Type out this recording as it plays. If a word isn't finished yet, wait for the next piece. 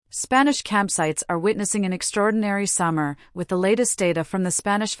Spanish campsites are witnessing an extraordinary summer, with the latest data from the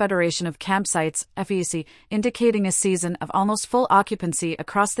Spanish Federation of Campsites, FEC, indicating a season of almost full occupancy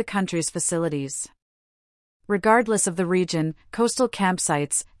across the country's facilities. Regardless of the region, coastal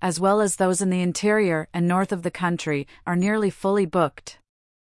campsites, as well as those in the interior and north of the country, are nearly fully booked.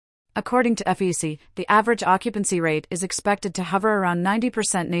 According to FEC, the average occupancy rate is expected to hover around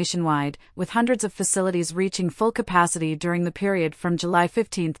 90% nationwide, with hundreds of facilities reaching full capacity during the period from July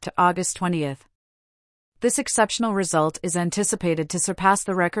 15 to August 20. This exceptional result is anticipated to surpass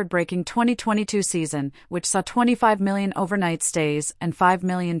the record-breaking 2022 season, which saw 25 million overnight stays and 5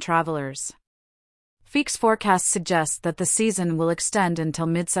 million travelers. FEC's forecast suggests that the season will extend until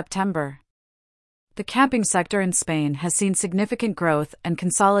mid-September. The camping sector in Spain has seen significant growth and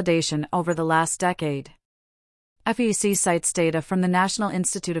consolidation over the last decade. FEC cites data from the National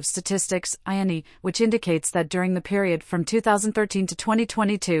Institute of Statistics, INE, which indicates that during the period from 2013 to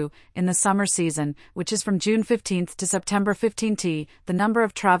 2022, in the summer season, which is from June 15 to September 15, the number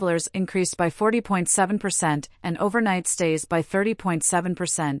of travelers increased by 40.7% and overnight stays by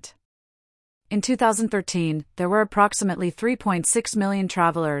 30.7%. In 2013, there were approximately 3.6 million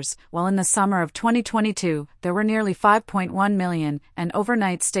travelers, while in the summer of 2022, there were nearly 5.1 million, and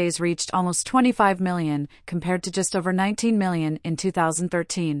overnight stays reached almost 25 million, compared to just over 19 million in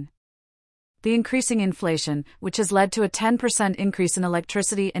 2013. The increasing inflation, which has led to a 10% increase in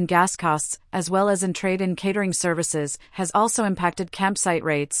electricity and gas costs, as well as in trade and catering services, has also impacted campsite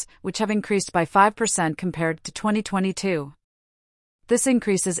rates, which have increased by 5% compared to 2022. This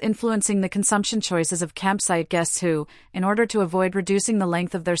increase is influencing the consumption choices of campsite guests who, in order to avoid reducing the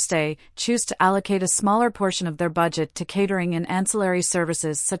length of their stay, choose to allocate a smaller portion of their budget to catering and ancillary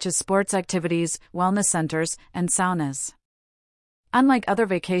services such as sports activities, wellness centers, and saunas. Unlike other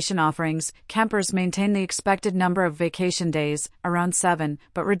vacation offerings, campers maintain the expected number of vacation days, around 7,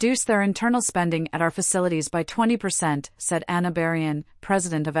 but reduce their internal spending at our facilities by 20%, said Anna Berrien,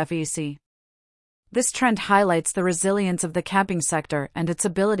 president of FEC. This trend highlights the resilience of the camping sector and its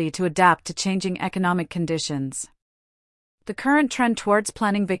ability to adapt to changing economic conditions. The current trend towards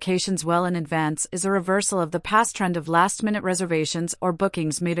planning vacations well in advance is a reversal of the past trend of last-minute reservations or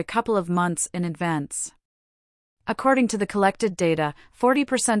bookings made a couple of months in advance. According to the collected data,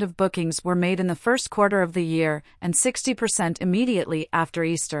 40% of bookings were made in the first quarter of the year and 60% immediately after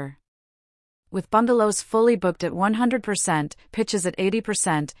Easter. With bungalows fully booked at 100%, pitches at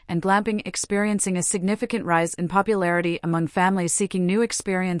 80%, and glamping experiencing a significant rise in popularity among families seeking new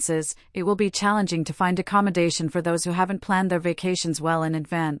experiences, it will be challenging to find accommodation for those who haven't planned their vacations well in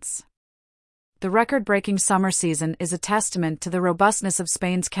advance. The record-breaking summer season is a testament to the robustness of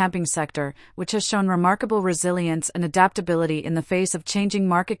Spain's camping sector, which has shown remarkable resilience and adaptability in the face of changing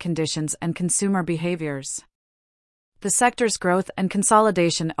market conditions and consumer behaviors. The sector's growth and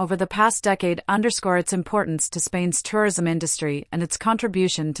consolidation over the past decade underscore its importance to Spain's tourism industry and its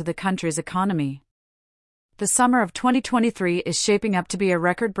contribution to the country's economy. The summer of 2023 is shaping up to be a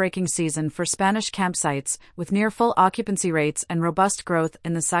record-breaking season for Spanish campsites, with near-full occupancy rates and robust growth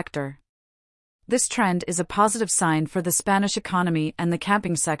in the sector. This trend is a positive sign for the Spanish economy and the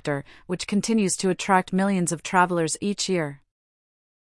camping sector, which continues to attract millions of travelers each year.